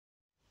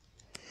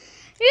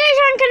You guys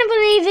aren't going to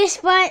believe this,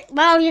 but,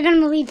 well, you're going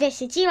to believe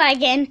this. It's Eli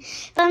again.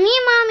 But me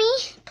and Mommy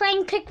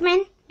playing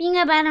Pikmin, being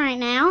a bed right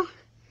now.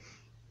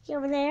 See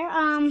over there.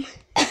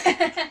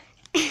 Thank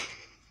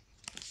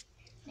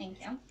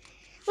you.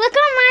 Look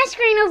on my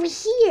screen over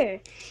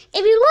here.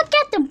 If you look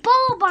at the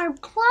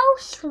Bulbarb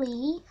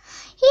closely,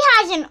 he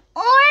has an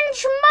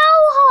orange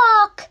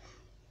mohawk.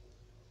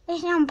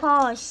 It's on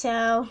pause,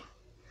 so.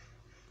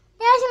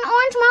 He has an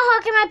orange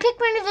mohawk, and my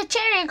Pikmin is a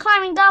cherry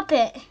climbing up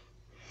it.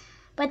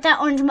 But that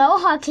orange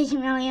mohawk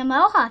isn't really a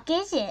mohawk,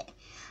 is it?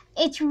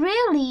 It's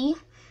really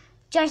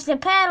just a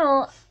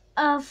petal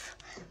of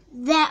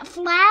that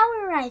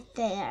flower right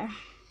there.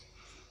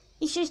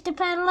 It's just a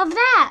petal of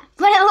that.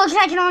 But it looks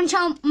like an orange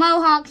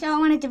mohawk, so I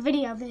wanted to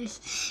video this.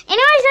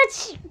 Anyways,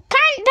 that's the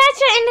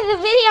end of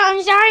the video.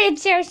 I'm sorry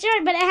it's so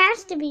short, but it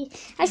has to be.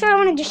 That's what I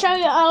wanted to show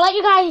you. I'll let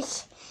you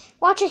guys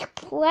watch us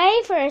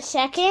play for a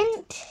second.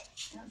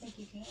 I don't think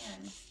you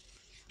can.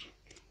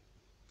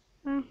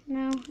 Oh,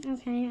 no.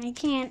 Okay, I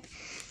can't.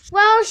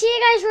 Well, see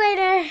you guys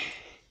later.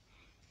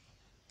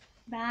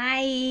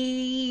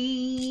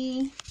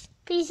 Bye.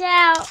 Peace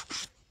out.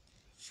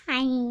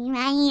 Hi.